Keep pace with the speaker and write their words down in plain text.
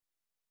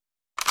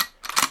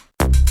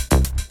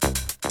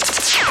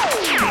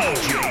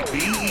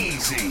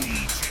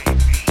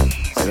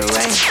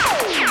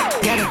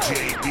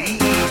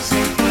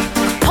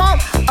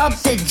Pump up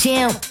the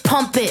jam,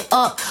 pump it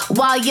up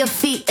while your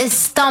feet is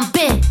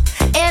stomping.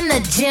 And the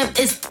gym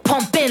is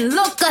pumping.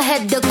 Look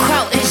ahead, the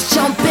crowd is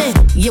jumping.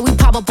 Yeah, we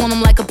pop up on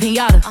them like a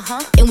pinata.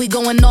 And we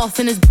going off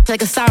in this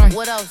like a siren.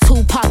 What else?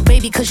 Tupac,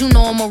 baby, cause you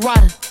know I'm a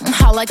rider. I'm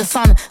hot like a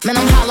sauna, man,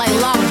 I'm hot like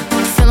lava.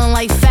 Feeling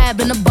like Fab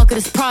in the bucket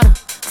is Prada.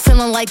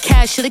 Feeling like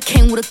Cash should've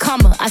came with a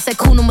comma. I said,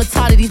 Kuna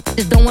Matata, these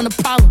bitches don't want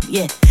a problem.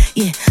 Yeah,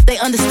 they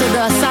understood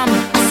the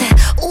assignment. I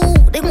said, ooh,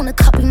 they wanna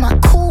copy my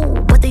cool,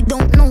 but they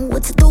don't know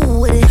what to do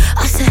with it.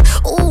 I said,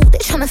 ooh, they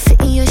tryna fit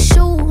in your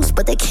shoes,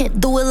 but they can't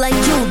do it like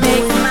you do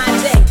Make it. my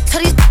day.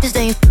 Tell these bitches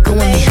they ain't fucking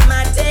with me. Make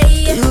my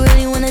day. You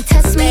really wanna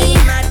test me?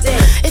 Make my day.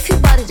 If you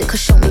bought it, then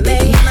show me,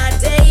 baby. Make my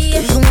day.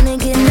 You wanna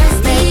get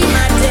nasty? Make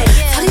my day.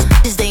 Tell these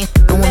bitches they ain't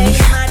fucking with me.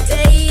 Make my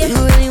day. You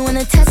really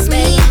wanna test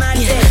me? Make my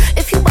day.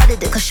 If you bought it,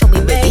 then show me,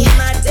 baby. Make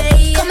my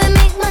day. Come and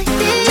make my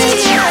day.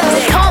 Make my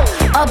day. Pump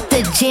up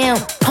the jam,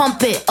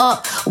 pump it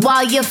up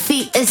while your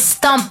feet is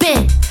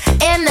stomping.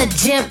 And the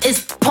gym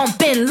is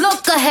pumping.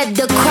 Look ahead,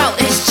 the crowd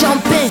is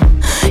jumping.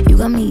 You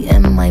got me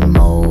in my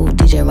mode.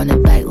 DJ run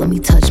it back, let me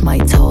touch my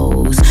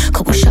toes.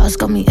 Couple shots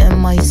got me in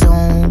my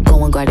zone.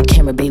 Go and grab the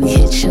camera, baby,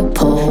 hit your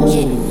pose.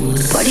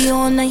 Yeah. Party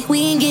all night, we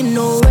ain't getting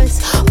no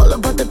rest. All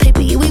about the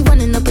paper, yeah, we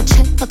running up a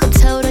check. I can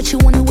tell that you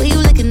want the way you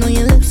licking on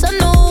your lips. I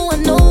know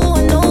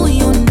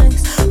you're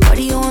next.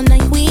 Party all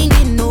night, we ain't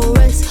getting no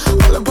rest.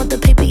 All about the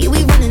paper, yeah,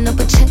 we running up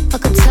a check. I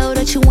can tell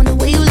that you want the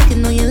way you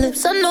licking on your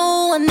lips. I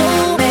know.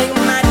 Make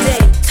my day.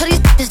 Tell these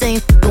bitches they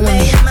ain't fucking with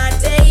me. Make my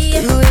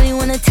day. You really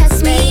wanna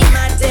test me? Make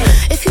my day.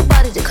 If you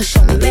bought it, then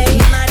show me, baby.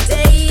 Make my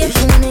day. If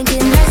you wanna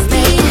get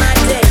nasty? Make my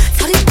day.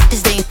 Tell these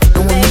bitches they ain't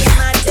fucking with me. Make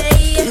my day.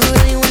 You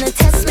really wanna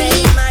test me?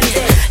 Make my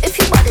day. If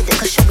you bought it, then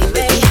show me,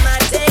 baby. Make my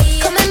day.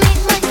 Come and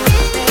make my day.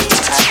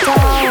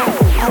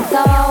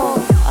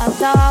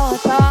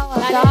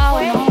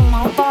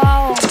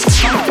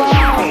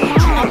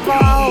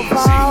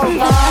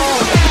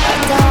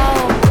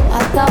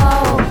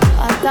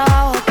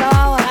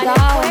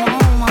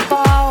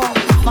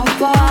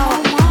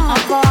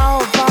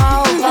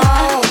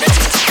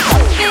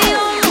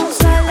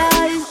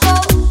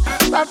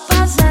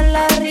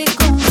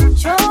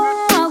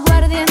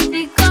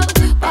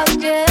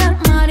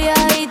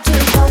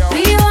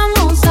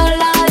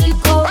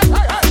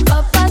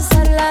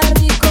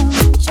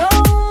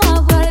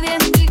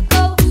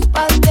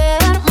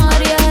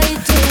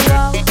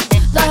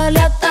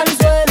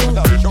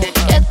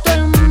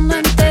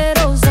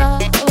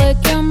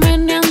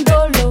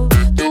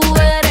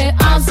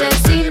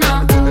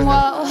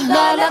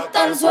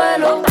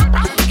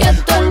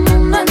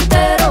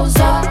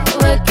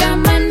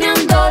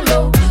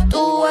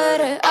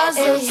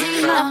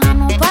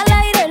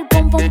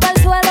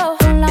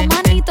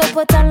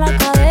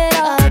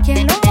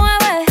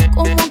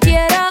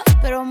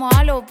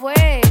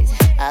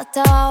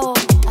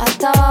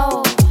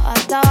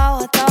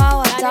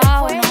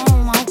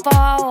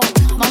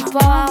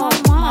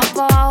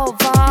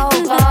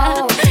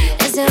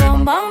 Ese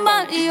bam bam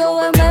bam y yo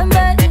ven,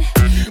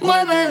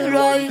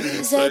 muévelo ahí.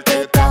 Sé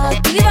que estás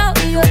activa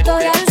y yo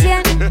estoy al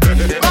 100.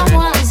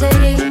 Vamos a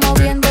seguir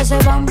moviendo ese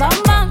bam bam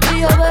bam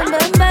y yo ven,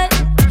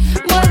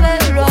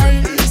 muévelo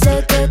ahí.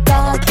 Sé que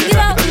estás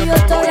activa y yo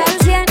estoy al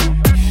 100.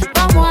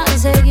 Vamos a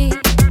seguir.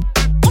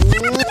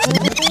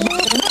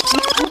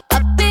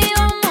 Papi,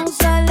 vamos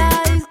a la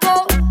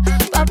disco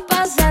pa'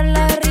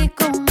 pasarla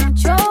rico.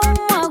 Mucho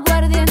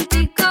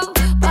aguardientico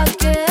pa'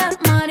 quedar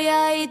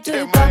mareadito.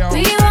 Y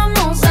papi,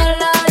 vamos a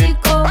la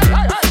disco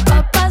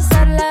pa'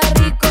 pasarla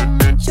rico.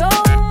 Mucho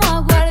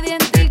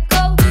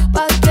aguardientico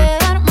pa'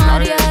 quedar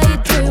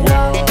mareadito. Y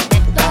wow,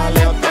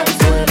 dale hasta el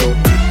suelo.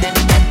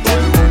 Todo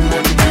el mundo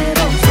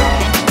entero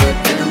sabe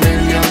que me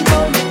encantó.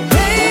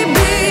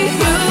 Baby,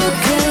 you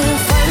can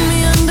find me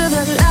under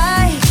the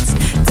lights,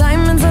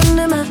 diamonds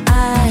under my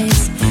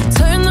eyes.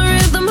 Turn the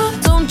rhythm up,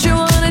 don't you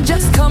wanna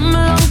just come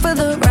along for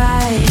the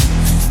ride?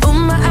 Oh,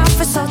 my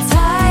outfit's so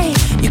tight,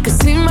 you can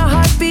see my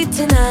heartbeat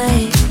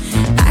tonight.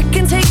 I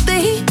can take the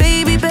heat,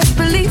 baby, best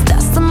believe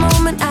that's the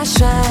moment I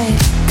shine.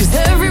 Cause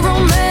every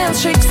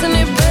romance shakes and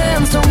it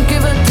bends, don't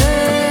give a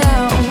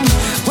damn.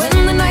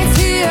 When the night's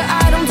here,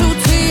 I don't do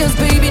tears,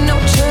 baby, no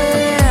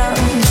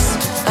chance.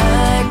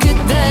 I could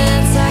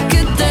dance, I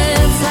could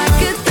dance, I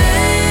could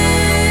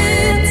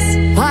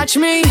dance. Watch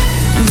me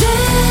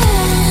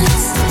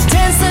dance,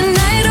 dance the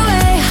night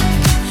away.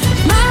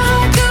 My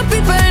heart could be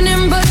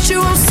burning, but you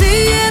won't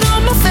see it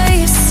on my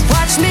face.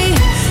 Watch me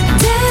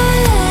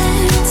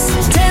dance,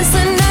 dance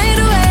the night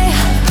away.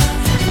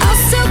 I'll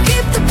still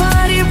keep the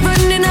party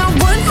running, I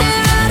won't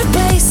get out of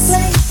place.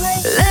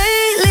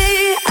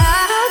 Lately,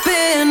 I've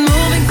been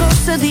moving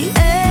close to the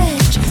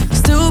edge,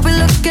 still be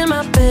looking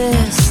my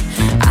best.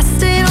 I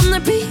stay on the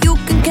beat, you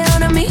can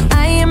count on me,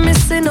 I ain't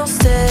missing no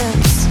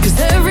steps. Cause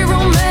every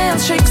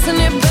romance shakes and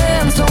it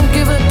bends, don't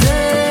give a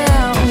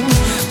damn.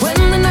 When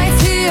the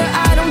night's here,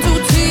 I don't do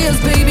tears,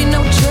 baby,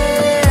 no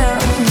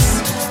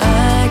chance.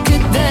 I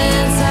could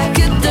dance, I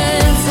could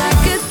dance, I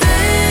could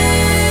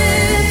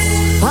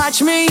dance.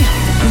 Watch me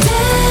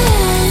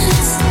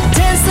dance,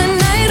 dance the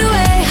night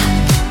away.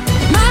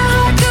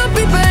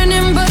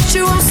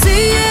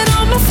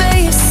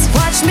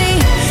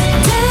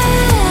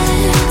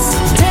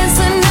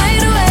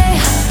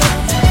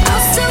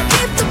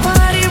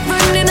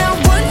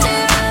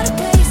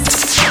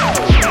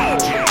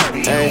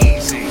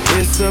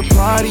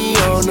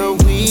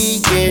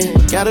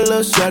 Got a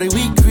little shorty,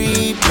 we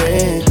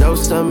creepin'. Know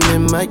something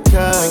in my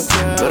cup,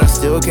 but I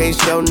still can't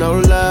show no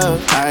love.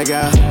 I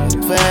got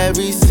for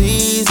every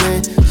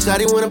season.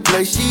 Shawty wanna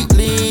play, she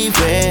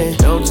leaving.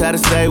 Don't try to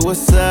say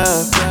what's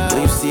up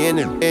when you seeing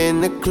it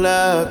in the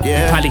club,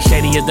 yeah. Probably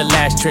shady is the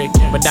last trick,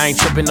 but I ain't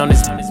tripping on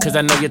this, cause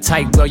I know you're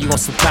tight, girl, you want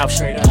some clout.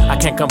 I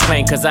can't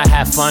complain cause I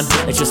have fun.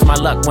 It's just my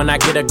luck when I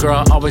get a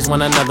girl, always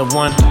want another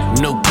one.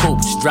 New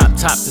coops, drop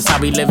tops, that's how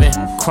we living.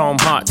 Chrome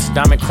hearts,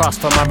 diamond cross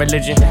for my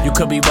religion. You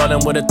could be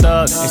rollin' with a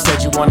thug,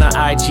 instead you want an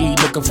IG,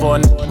 looking for a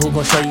who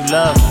gon' show you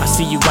love. I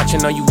see you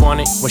watching, know you want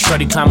it. When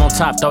shorty climb on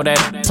top, throw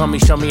that on me,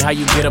 show me how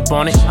you get up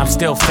on it. I'm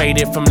still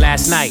faded from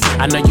last night.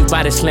 I know you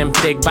got a slim,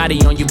 thick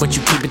body on you, but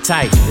you keep it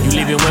tight. You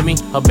leaving with me,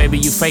 or baby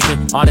you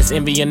faking? All this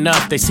envy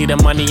enough, they see the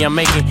money I'm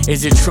making.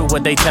 Is it true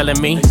what they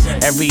telling me?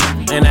 Every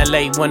in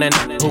LA when a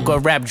who go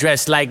rap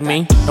dressed like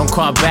me. Don't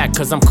call back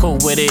cause I'm cool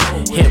with it.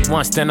 Hit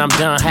once then I'm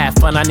done, have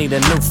fun, I need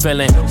a new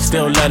feeling.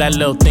 Still love that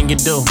little thing you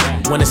do.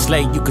 When it's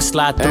late you can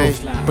slide through.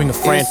 Bring a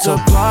friend too.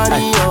 It's a party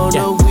on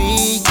the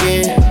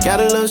weekend.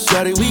 Got a little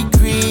shorty, we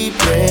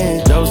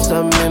creepin'. Know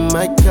something in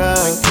my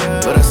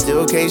cup, but I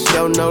still can't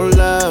show no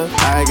love.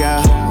 I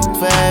got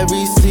for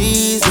every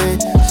season.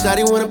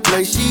 Shawty wanna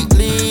play, she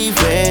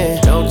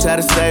leaving. Don't try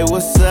to say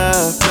what's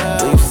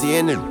up when you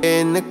seeing it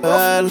in the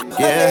club,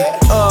 yeah.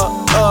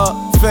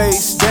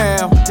 Face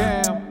down,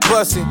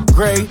 bustin'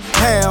 gray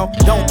ham.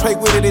 Don't play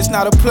with it, it's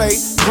not a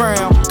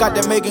playground. Got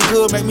that making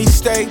good, make me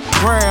stay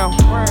ground.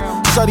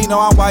 Shawty know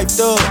I'm wiped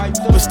up,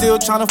 but still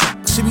tryna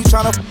she be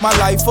tryna my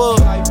life up.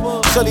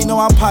 Shawty know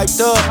I'm piped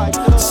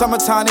up.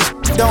 Summertime, this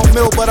don't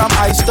milk, but I'm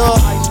iced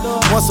up.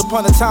 Once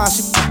upon a time,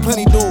 she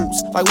plenty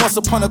dudes. Like once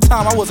upon a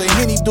time, I was a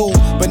Henny dude.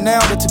 But now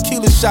the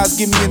tequila shots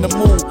get me in the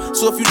mood.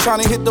 So if you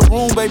tryna hit the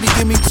room, baby,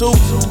 give me two.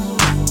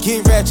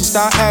 Get ratchet,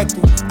 start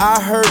acting. I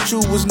heard you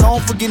was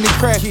known for getting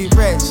crack. Get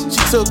ratchet.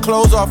 She took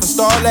clothes off and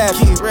started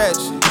laughing. Get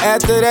ratchet.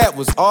 After that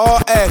was all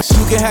action.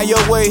 You can have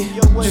your way,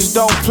 just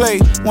don't play.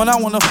 When I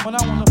wanna,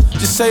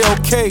 just say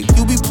okay.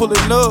 You be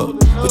pulling up,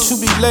 but you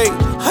be late.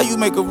 How you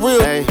make a real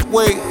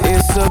wait?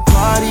 It's a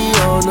party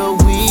on the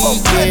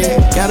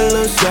weekend. Got a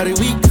little shorty,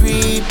 we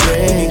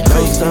creepin'.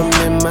 Know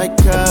something in my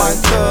cup,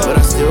 but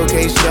I still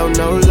can't show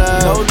no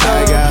love.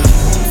 I got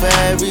for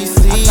every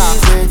season.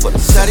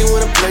 Shawty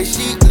wanna play,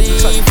 she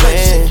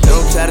leaving.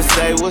 Don't try to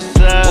say what's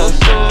up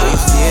when you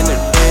seeing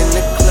it in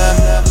the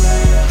club.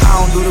 I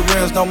don't do the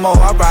rims no more,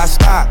 I ride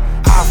stock.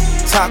 Off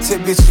top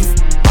tip, bitch, you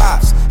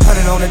pops.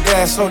 100 on the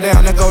dash, slow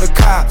down and go to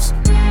cops.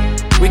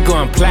 We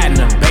going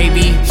platinum,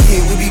 baby.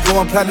 Yeah, we be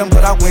going platinum,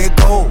 but I win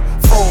gold.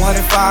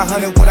 400,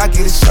 500, what I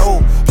get is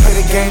show. Play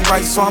the game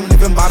right, so I'm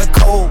living by the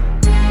code.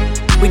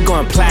 We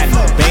going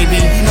platinum, baby.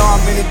 You know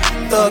I'm in it,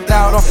 thugged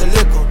out off the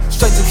liquor.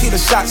 Straight tequila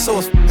shot, so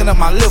it's f***ing up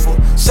my liver.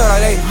 Shout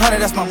out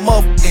 800, that's my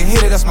motherfucking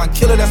hitter. That's my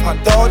killer, that's my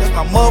dog, that's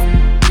my mother.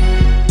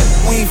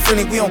 We ain't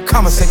feeling, we don't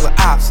conversate with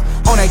ops.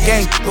 On that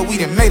gang, but we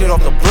done made it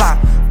off the block.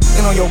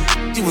 And on your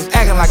she was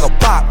acting like a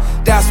bop.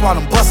 That's why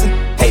them bustin'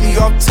 hate me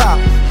off top.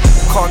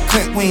 Car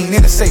Clint, we ain't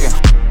in the saving.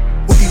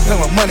 We be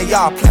playin' with money,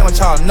 y'all playin' with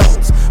y'all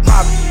knows.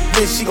 My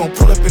bitch, she gon'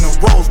 pull up in the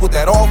Rolls with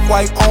that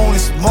off-white on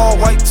and small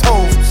white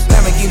toes.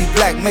 Lamborghini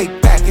black, make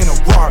back in a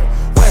Rari.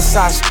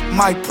 Westside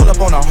might pull up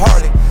on a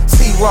Harley.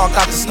 T-Rock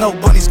got the snow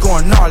bunnies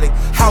going gnarly.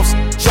 House,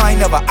 y'all ain't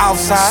never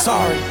outside.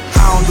 Sorry,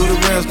 I don't do the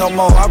rims no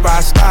more, I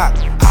ride stock.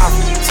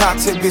 Top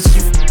tip, bitch,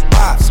 you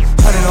pops.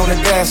 100 on the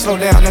dash, slow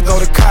down and go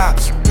to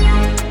cops.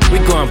 We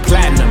going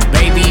platinum,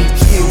 baby.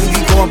 Yeah, we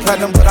be going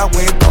platinum, but I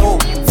win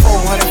gold.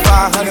 400,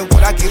 500,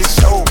 what I get is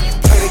show.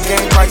 Play the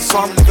game right, so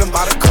I'm living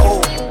by the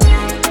code.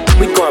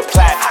 We going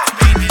platinum,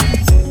 baby.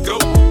 Go,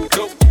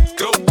 go,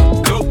 go,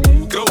 go,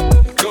 go,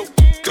 go,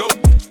 go,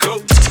 go,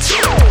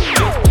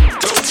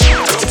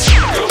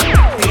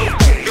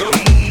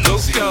 go,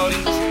 shorty,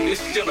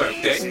 it's your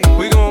birthday.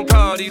 We gon'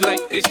 party like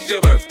it's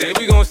your birthday.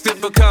 We gon' sip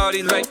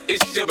Bacardi like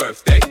it's your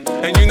birthday.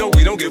 And you know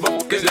we don't give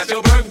up, cause that's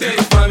your birthday.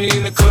 Find me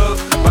in the club,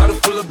 bottle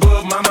full of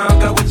bub. Mama, I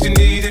got what you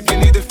need if you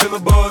need to fill a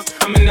buzz.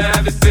 I'm in the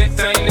having sex,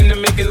 I ain't into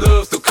making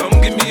love. So come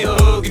give me a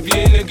hug if you're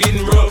into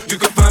getting rough. You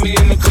can find me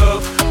in the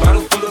club,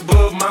 bottle full of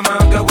bub. Mama,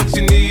 I got what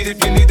you need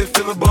if you need to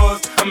fill a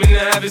buzz. I'm in the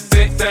having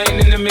sex, I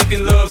ain't into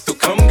making love. So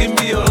come give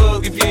me a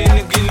hug if you're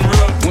into getting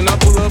rough. When I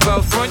pull up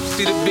out front, you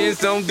see the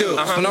Benz on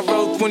dubs. When I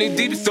roll 20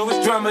 deep, it's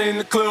always drama in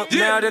the club.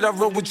 Now that I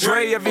roll with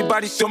Dre,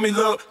 everybody show me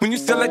love. When you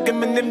sell like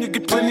Eminem, you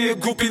get plenty of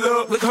groupie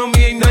love. Look, homie,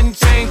 ain't nothing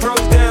changed. Pros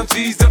down,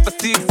 G's up. I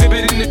see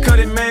exhibit in the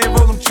cutting, man.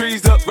 Roll them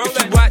trees up.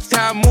 If you watch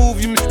how I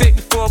move, you mistake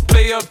before I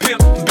play up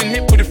pimp. Been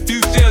hit with a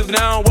few shells, but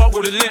I don't walk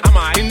with a limp.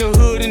 I'm in the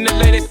hood, in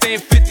LA, they saying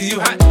 50, you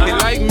hot. They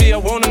like me, I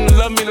want them to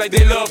love me like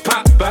they love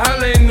pop. But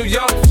holla in New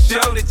York for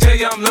show, they tell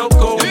you I'm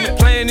local. And the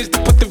plan is to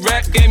put the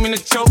rap game in the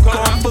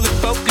chokehold. I'm fully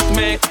focused,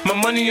 man. My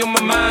money on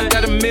my mind.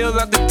 Got a meal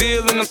out the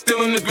deal, and I'm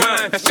still in the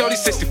grind. Now shorty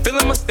says she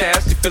feeling my style,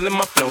 she feeling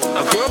my flow.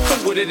 A girl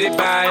come with it, they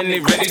buy, and they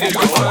ready to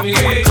go. I'm in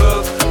the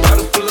club,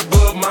 bottle full of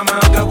bub. Mama,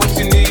 I got what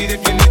you need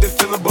if you need to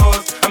fill a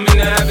buzz. I'm in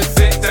the having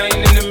sex, I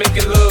ain't into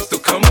making love. So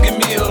come give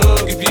me a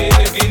hug if you're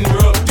into getting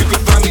rough. You can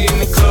find me in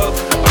the club,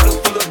 bottle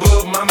full of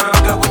bub. Mama, I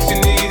got what you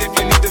need if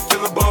you need to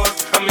fill a buzz.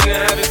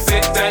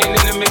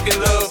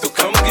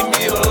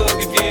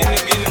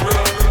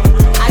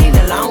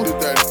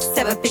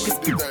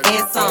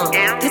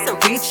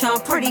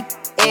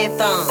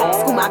 anthem.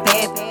 School my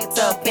bad bitch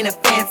up in a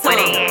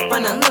phantom.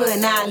 From the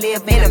hood, now I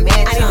live in a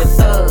mansion. I need a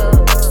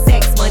thug,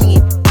 sex, money,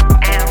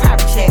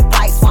 private jet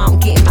flights while I'm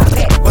getting my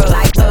back, bro.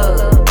 Like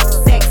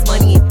sex,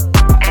 money,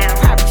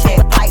 private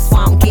jet flights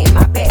while I'm getting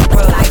my back,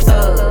 bro. Like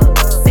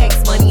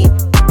sex, money,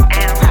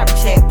 private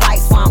jet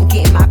flights while I'm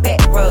getting my back,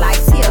 bro. Like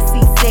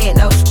TLC said,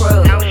 no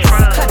scrub.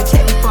 Cut a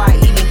check before I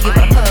even give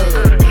a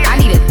hug. I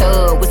need a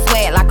thug with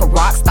swag like a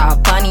rock star,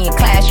 funny and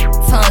clash,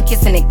 tongue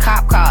kissing in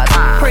cop cars.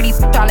 Pretty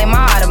all in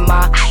my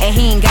Audemars, and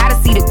he ain't gotta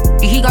see the.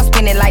 He gon'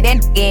 spend it like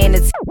that in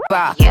the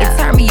bar. It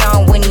turn me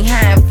on when he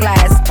high and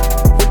flies.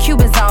 With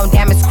Cubans on,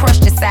 diamonds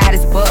crushed inside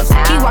his bucks.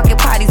 He walking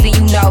parties and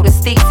you know the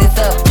sticks is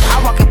up.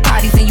 I walk in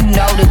parties and you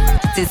know the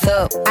is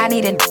up. I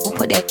need a who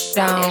put that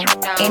on.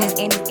 In his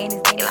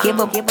give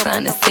up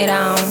something to sit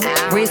on.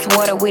 Wrist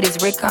water with his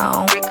Rick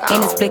on,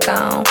 and his flick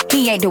on.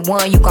 He ain't the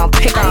one you gon'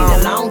 pick on. I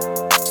need a long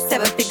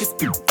 7 figures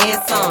and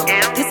some.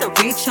 This a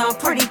rich on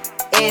pretty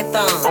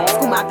anthem.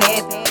 School my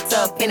bad bitch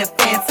up in a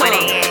phantom.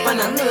 From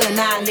the hood,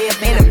 now I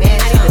live in a mansion.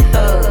 I need a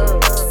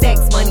thug, sex,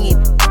 money,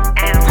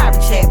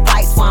 private jet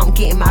flights while I'm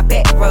getting my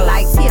back, bro.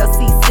 Like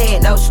TLC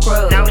said, no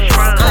scrub. Cut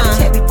a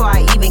check before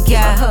I even give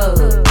a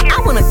hug.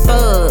 I want a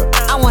thug,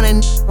 I want a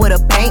with a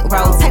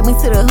bankroll. Take me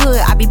to the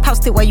hood, I be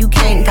posted where you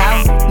can't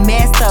go.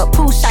 Messed up,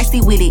 pooh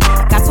shicey with it.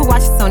 Got 2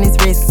 watches on his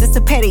wrist, just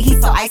a petty, he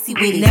so icy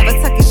with it. Never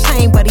tuck his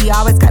chain, but he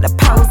always got a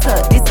pose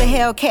up. It's a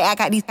Hellcat, I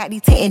got these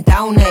 10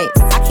 donuts.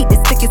 I keep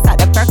the stick inside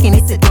the Birkin,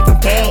 it's a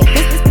different bag.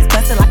 This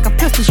bustin' like a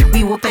pistol, you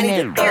be whooping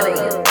it.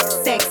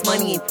 Sex,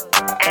 money,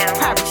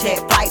 private jet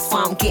flights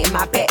while I'm getting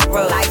my back,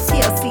 bro. Like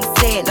TLC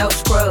said, no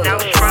scrub.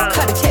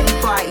 Cut a check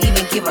before I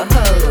even give a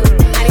hug.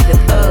 I need a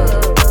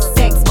thug,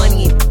 sex,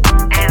 money,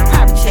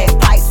 private jet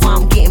flights while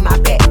I'm getting my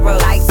back, bro.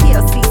 Like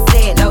TLC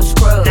said, no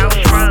scrub.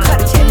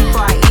 Cut a check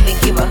before I even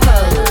give a hug.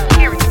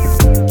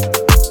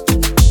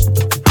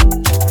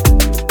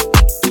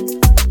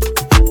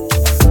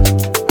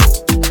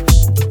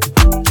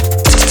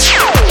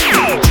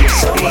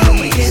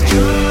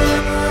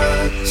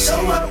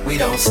 We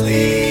don't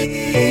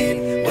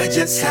sleep, we're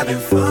just having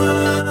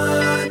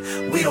fun.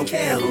 We don't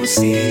care who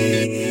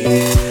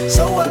sees.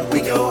 So what,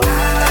 we go out,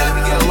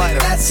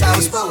 that's how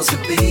it's supposed to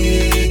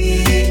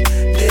be.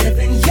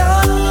 Living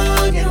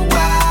young and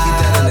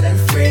wild and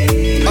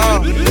free.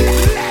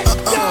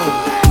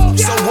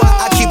 So what,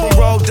 I keep them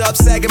rolled up,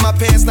 sagging my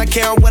pants, not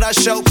caring what I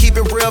show. Keep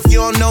it real, if you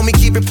don't know me,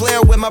 keep it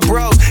playing with my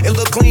bros. It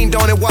look clean,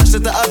 don't it? Watched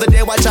it the other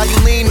day, watch how you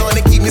lean on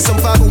it. Keep me some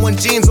 501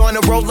 jeans on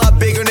it, roll up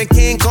bigger than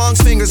King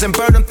Kong's fingers, and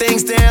burn them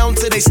things down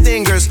to they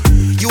stingers.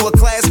 You a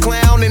class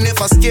clown, and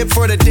if I skip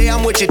for the day,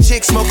 I'm with your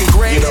chick smoking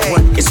gray. You know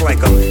what? It's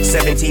like I'm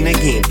 17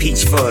 again,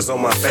 peach fuzz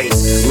on my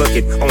face.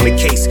 Looking on the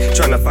case,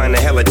 trying to find a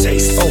hella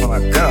taste. Oh my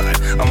God,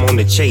 I'm on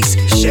the chase.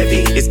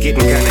 Chevy, it's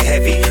getting kinda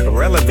heavy.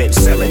 Irrelevant,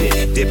 selling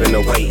it, dipping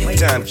away.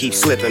 Time keeps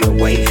slipping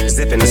away.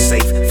 Zipping the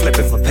safe,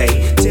 flipping for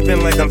pay.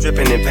 Tipping like I'm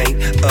dripping in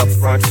paint. Up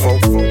front,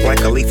 folk, like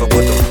a leaf, I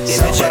put them in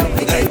the jet.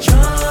 We get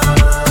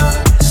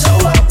drunk, so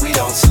what? We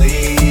don't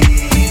sleep.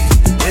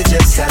 We're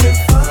just having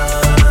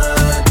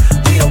fun.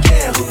 We don't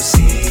care who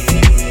sees.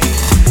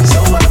 So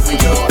what? We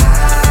go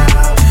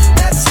out.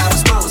 That's how it's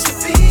supposed to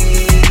be.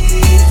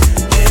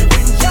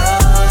 Living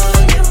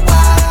young and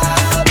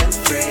wild and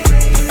free.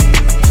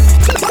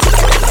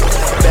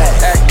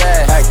 Act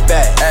bad, act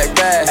bad, act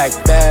bad, act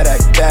bad,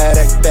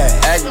 act bad,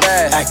 act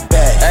bad, act bad, act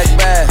bad, act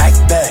bad,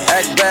 act bad,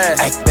 act bad,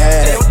 act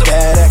bad, act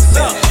bad, act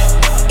bad.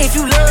 If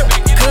you look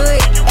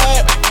good,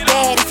 act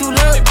bad. If you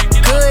look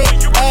good,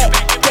 act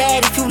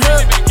bad. If you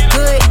look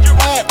good,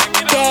 act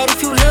bad.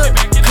 If you look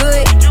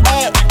good,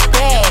 act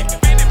bad.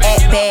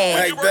 Act bad.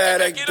 Act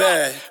bad, act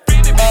bad,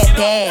 Act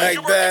bad.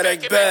 act bad,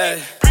 act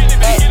bad,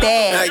 Act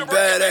bad. act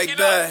bad, act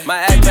bad. My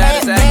act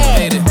bad is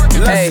activated.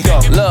 Hey,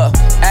 look,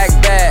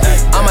 act bad.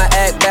 I'ma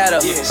act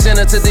better. Send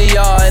her to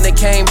DR and it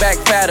came back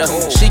fatter.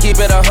 She keep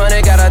it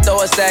 100, gotta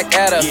throw a stack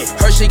at her.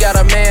 Her she got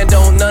a man,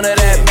 don't none of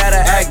that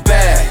matter. Act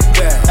bad.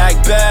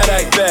 Act bad,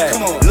 act bad.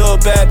 Little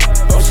bad,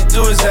 all she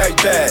do is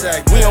act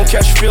bad. We don't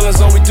catch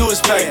feelings, all we do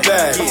is pack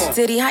bad.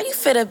 Diddy, how you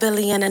fit a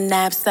Billy in a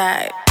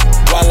knapsack?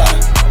 Voila.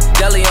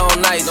 Deli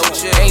on nice.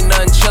 Ain't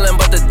nothing chillin'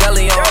 but the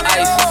deli on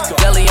ice.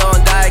 Deli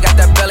on diet, got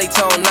that belly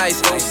tone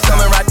nice.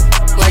 Coming right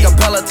like a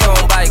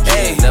Peloton bike.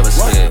 Hey, never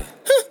scared.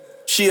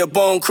 She a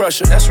bone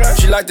crusher. That's right.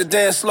 She like to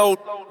dance slow,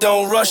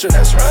 don't rush her.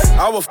 That's right.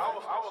 I will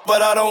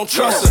but I don't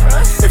trust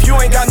her. If you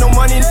ain't got no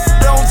money,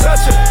 don't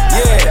touch her.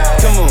 Yeah,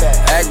 come on.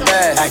 Act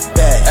bad, Act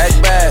bad,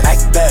 act bad,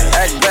 act bad,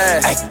 act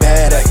bad, act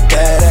bad, act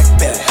bad, act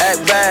bad,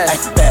 act bad,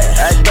 act bad,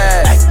 act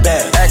bad, act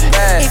bad, act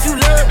bad. If you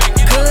look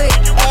good,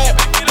 act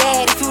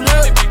bad. If you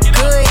look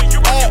good,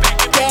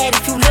 act bad.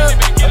 If you look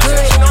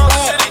good,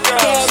 act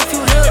bad. If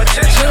you look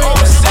good,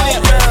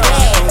 act bad.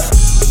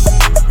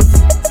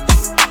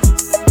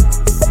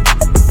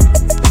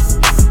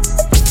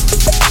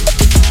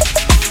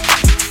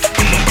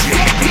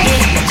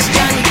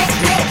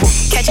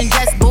 Catching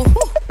jets, boo.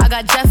 I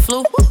got jet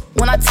flu.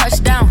 When I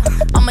touch down,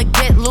 I'ma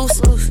get loose.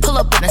 Pull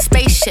up in a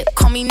spaceship,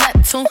 call me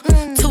Neptune.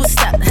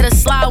 2-step, hit a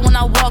slide when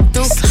I walk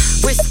through.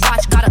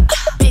 Wristwatch, got a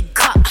big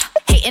cup.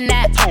 Hating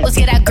that, was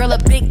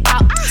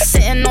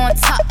on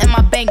top and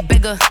my bank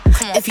bigger.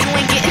 If you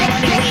ain't getting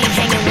money, we ain't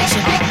hanging with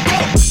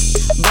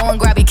you. Go and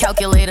grab your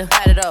calculator,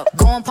 add it up.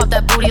 Go and pop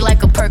that booty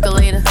like a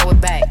percolator. Throw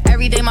it back.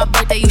 Every day my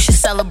birthday, you should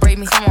celebrate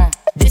me. Come on.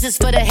 This is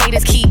for the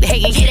haters, keep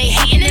hating. Yeah, they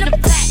hating in the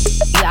back.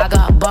 Yeah, I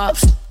got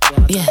bops.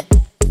 Yeah.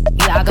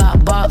 Yeah, I got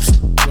bops.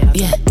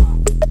 Yeah.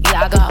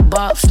 Yeah, I got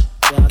bops.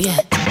 Yeah.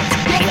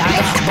 Yeah,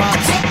 I got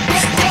bops.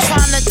 They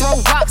tryna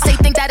throw rocks, they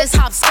think that is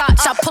hopscotch.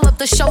 I pull up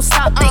the show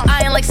stop, they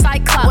eyeing like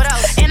Cyclops. What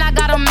else? And I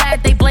got them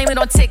mad, they blame it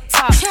on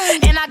TikTok.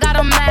 And I got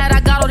them mad, I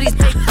got all these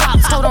big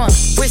pops. Hold on,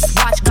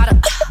 wristwatch, got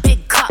a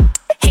big cup.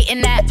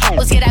 Hating that,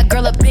 let's get that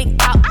girl a big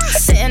pop.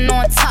 Sitting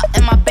on top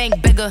and my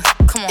bank bigger.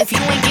 Come on, if you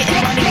ain't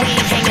getting money, we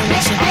ain't hanging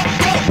with you.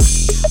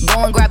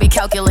 Go and grab your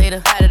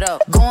calculator, add it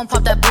up. Go and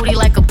pop that booty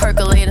like a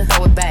percolator.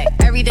 Throw it back.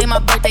 Every day my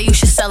birthday, you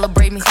should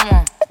celebrate me. Come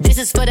on. This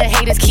is for the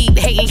haters, keep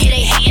hating. Yeah,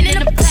 they hating in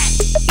the back.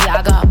 Yeah,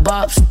 I got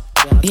bops.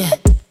 Yeah.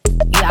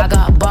 Yeah, I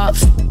got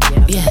bops.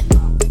 Yeah.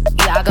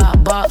 Yeah, I got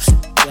bops.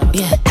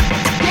 Yeah.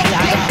 Yeah,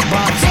 I got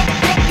bops.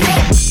 Yeah.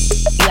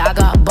 Yeah, I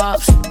got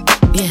bops.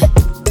 Yeah.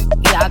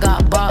 Yeah, I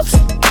got bops.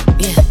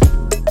 Yeah.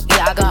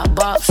 Yeah, I got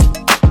bops.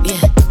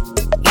 Yeah.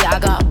 Yeah, I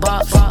got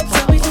bops.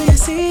 Tell me, do you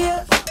see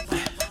her?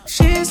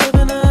 She's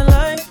living her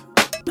life.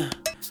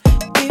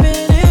 Even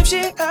if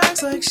she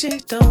acts like she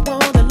don't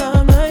want the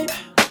limelight.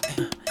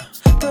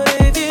 But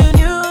if you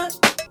knew her,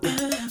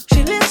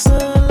 she lives a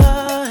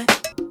lie.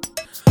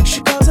 She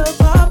calls her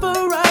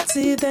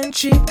paparazzi, then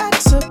she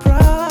acts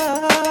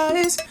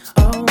surprised.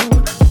 Oh,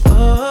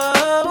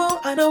 oh,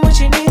 I know what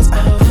she needs.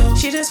 Oh,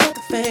 she just want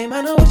the fame,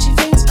 I know what she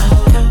thinks.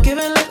 Oh,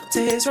 giving little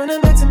taste,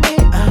 running back to me.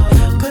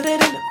 Oh, put it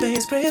in the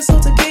veins, pray your soul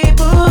to keep.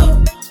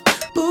 Ooh,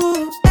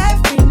 ooh,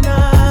 every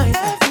night,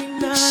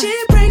 she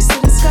breaks to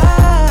the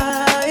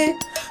sky,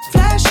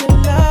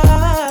 flashing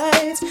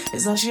lights.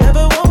 It's all she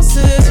ever wants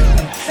to do.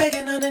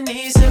 Begging on her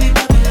knees to be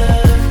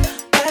popular.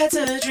 That's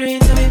a dream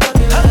to be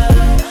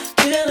popular.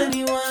 Kill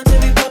anyone to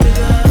be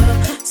popular.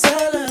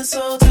 Sell her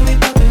soul to be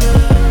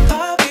popular.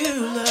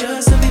 Popular,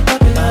 just to be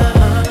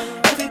popular.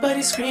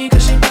 Everybody scream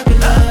cause she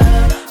popular.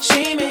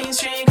 She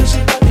mainstream cause she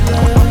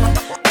popular.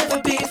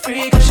 Never be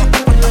free cause she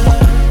popular.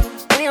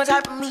 Money on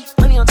top of me,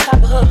 money on top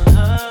of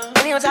her.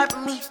 Money on top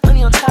of me,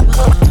 money on top of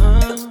her.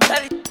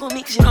 Try to with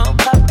me cause you know I'm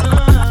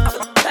popular.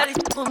 Try to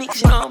with me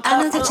cause you know I'm popular.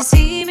 I know that you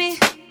see me.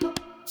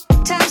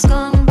 Time's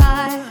gone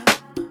by.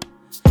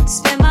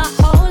 Spend my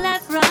whole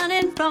life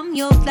running from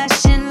your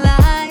flashing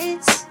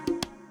lights.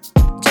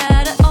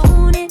 Try to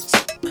own it,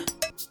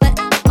 but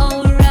I'm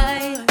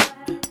alright.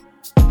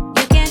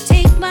 You can't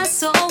take my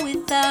soul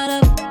without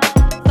a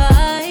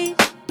fight.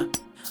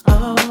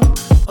 Oh,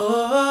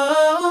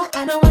 oh,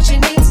 I know what she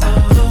needs.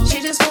 Oh,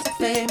 she just wants the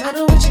fame, I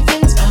know what she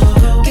thinks.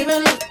 Oh, give her a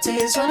little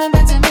taste, running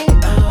back to me.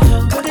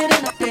 Oh, put it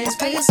in her face,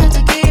 pay yourself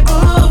to keep.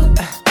 Ooh,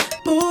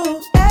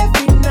 ooh,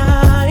 every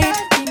night.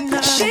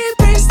 She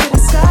breaks to the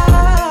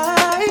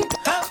sky,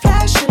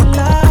 flashing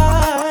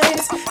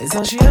lights. It's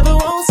all she ever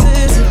wants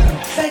is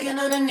begging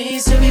on her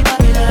knees to be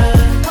popular.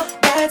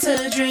 That's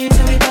a dream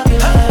to be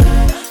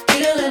popular.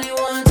 Kill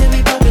anyone to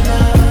be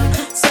popular.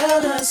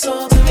 Sell her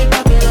soul to be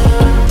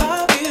popular.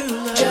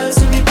 Popular, just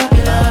to be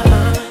popular.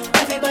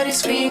 Everybody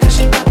scream cause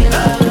she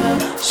popular.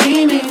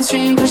 She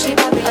mainstream cause she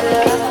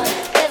popular.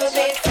 Never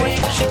be free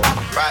cause she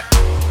popular. Right.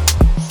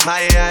 My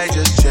AI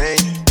just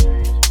changed.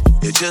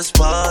 It just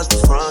was the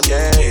front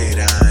gate.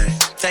 I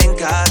thank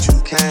God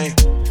you came.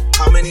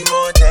 How many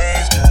more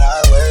days could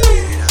I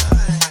wait?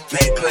 I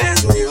made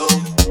plans with you,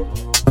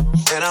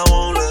 and I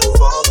won't let it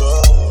fall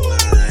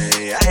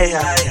away. I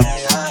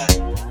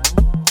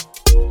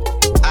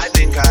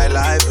think I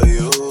lie for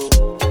you.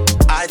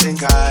 I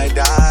think I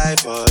die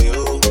for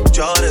you.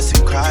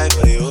 Jealousy cry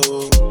for you.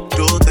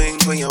 Do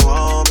things when you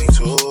want me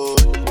to,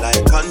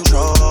 like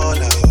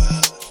controller,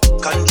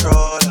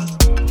 controller.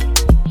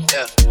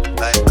 Yeah,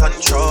 like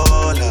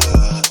controller,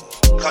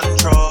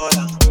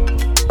 controller.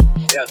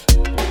 Yeah.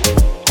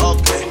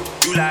 Okay,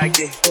 you like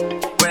it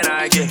when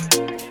I get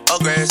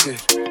aggressive.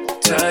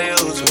 Tell you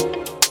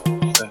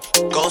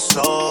to go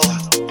slower,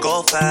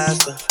 go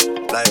faster,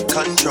 like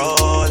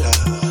controller,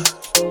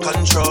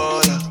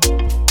 controller.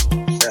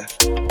 Yeah,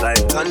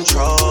 like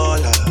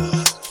controller,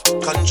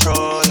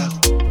 controller.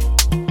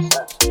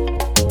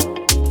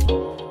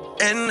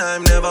 And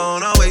I'm never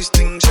on a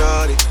wasting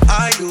shawty.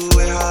 I do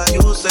it how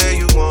you say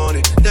you want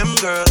it. Them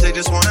girls, they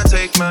just wanna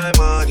take my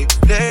money.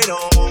 They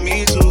don't want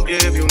me to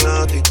give you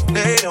nothing.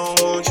 They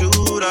don't want you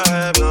to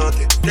have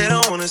nothing. They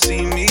don't wanna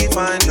see me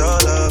find your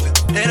loving.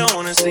 They don't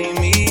wanna see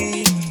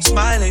me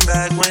smiling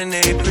back when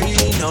they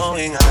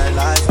pre-knowing I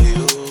lie for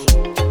you,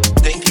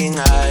 thinking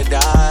I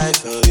die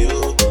for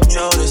you.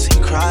 Jealousy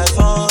cry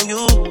for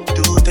you.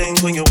 Do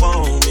things when you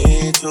want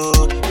me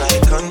to,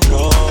 like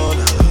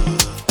controller,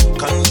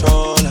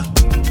 controller.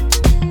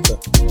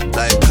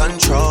 Like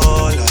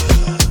controller,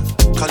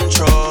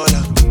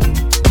 controller.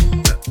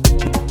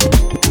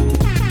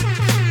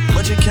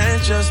 But you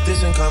can't just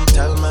diss and come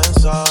tell me I'm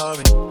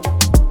sorry.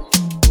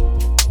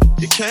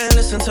 You can't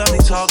listen to me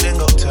talk, then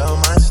go tell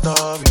my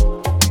story.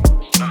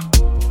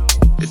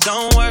 It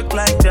don't work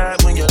like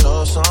that when you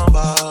love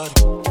somebody.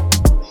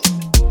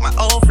 My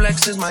old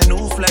flex is my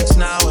new flex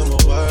now, and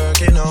we're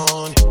working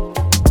on it.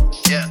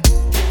 Yeah.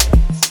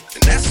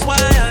 And that's why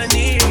I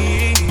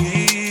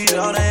need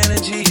all the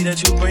energy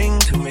that you bring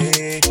to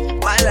me.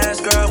 My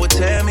last girl would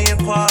tear me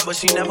apart, but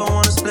she never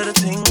wanna split a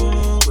thing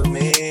with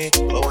me.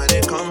 But when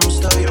it comes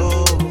to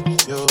you,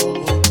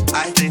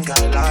 I think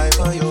I lie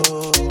for you.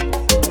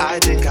 I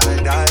think I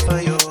die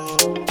for you.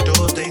 Do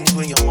things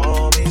when you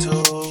want me to.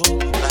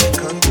 Like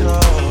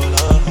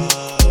controller,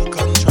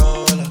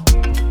 controller.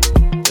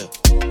 Yeah.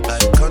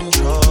 Like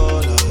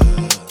controller,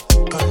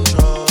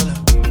 controller.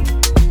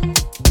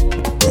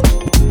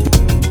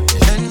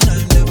 And I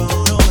never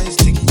always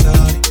think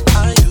about it. I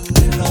do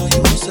it how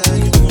you say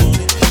you want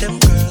it. Them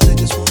girls, they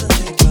just wanna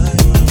take my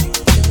money.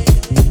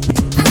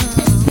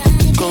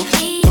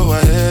 Go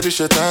ahead, it's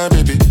your time,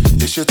 baby.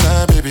 It's your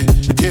time, baby.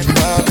 Get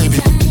my baby.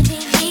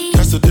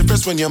 That's the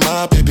difference when you're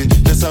my baby.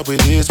 That's how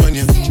it is when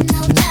you.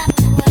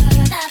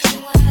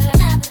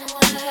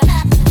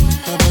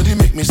 Nobody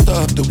make me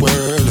stop the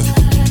world.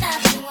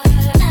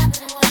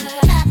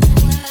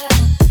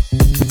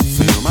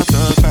 Feel my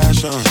thug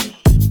passion.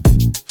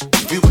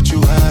 Be what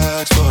you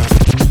ask for.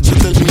 So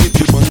tell me if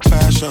you want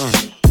passion.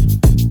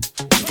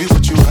 Be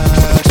what you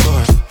ask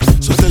for.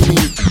 So tell me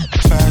if you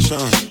want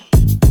passion.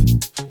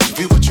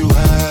 Be what you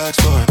ask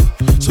for.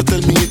 So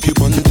tell me if you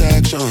want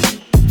action.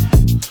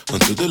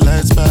 Until the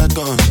lights back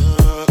on.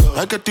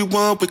 I got the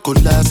one we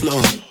could last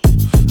long.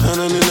 And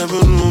I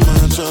never knew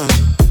my chance.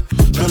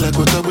 Feel like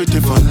what I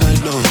waited for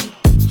night long.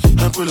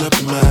 I pull up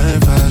in my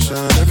fashion.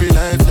 Every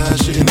life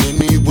flashing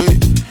anyway.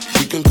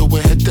 We can go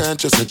ahead and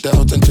just head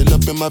out and chill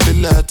up in my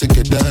villa. Take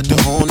it out the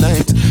whole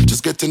night.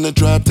 Just get in the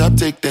drop top,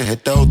 take the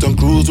head out and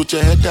cruise with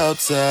your head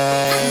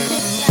outside.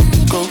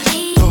 Go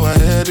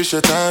ahead, it's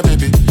your time,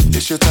 baby.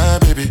 It's your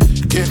time, baby.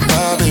 Get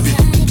my baby.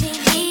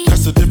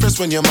 That's the difference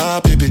when you're my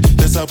baby.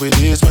 That's how it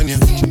is when you.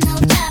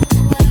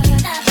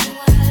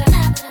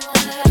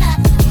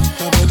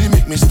 Nobody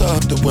make me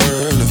stop the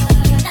world.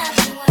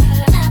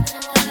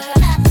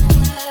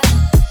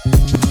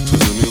 So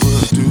tell me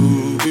what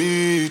do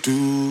we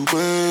do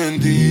when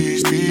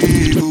these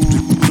people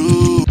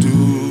do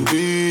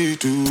we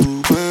do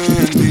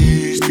when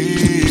these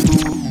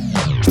people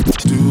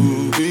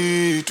do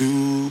we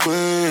do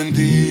when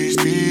these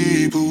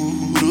people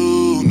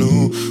don't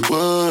know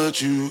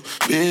what you've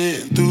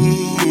been through.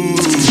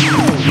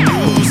 You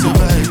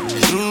survive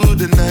through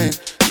the night,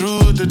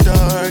 through the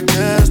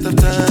darkest of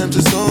times.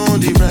 It's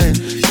only right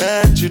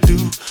that you do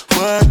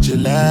what you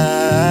like.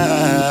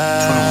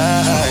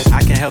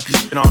 I can help you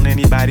spit on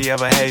anybody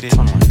ever hated.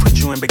 Put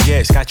you in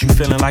baguettes, got you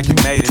feeling like you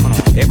made it.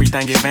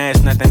 Everything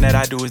advanced, nothing that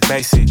I do is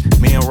basic.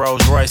 Me and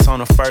Rolls Royce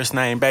on a first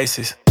name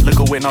basis.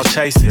 Liquor with no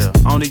chases.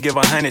 Only give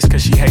her hundreds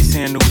cause she hates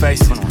seeing new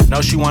faces.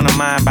 Know she wanna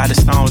mind by the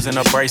stones in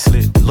her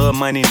bracelet. Little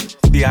money,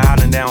 be a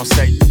island down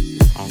safe.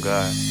 Oh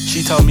God.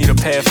 She told me to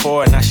pay it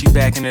forward, now she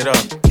backing it up.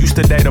 Used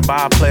to date a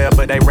ball player,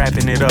 but they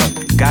wrapping it up.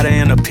 Got her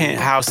in a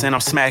penthouse and I'm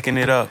smacking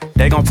it up.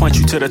 They gon' point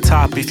you to the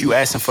top if you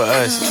asking for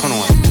us.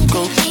 21.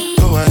 Go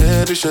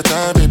ahead, it's your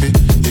time, baby.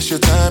 It's your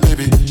time,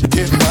 baby.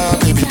 Get my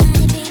baby.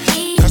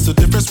 That's the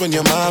difference when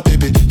you're my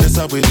baby. That's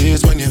how it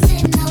is when you.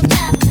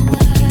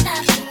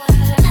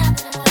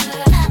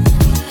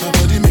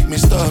 Nobody make me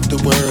stop the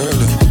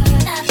world.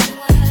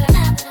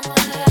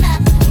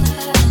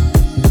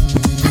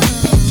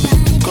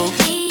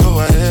 Go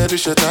ahead,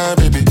 it's your time,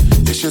 baby.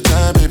 It's your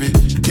time, baby.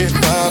 Get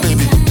my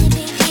baby.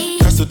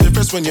 That's the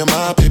difference when you're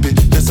my baby.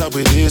 That's how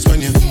it is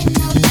when you.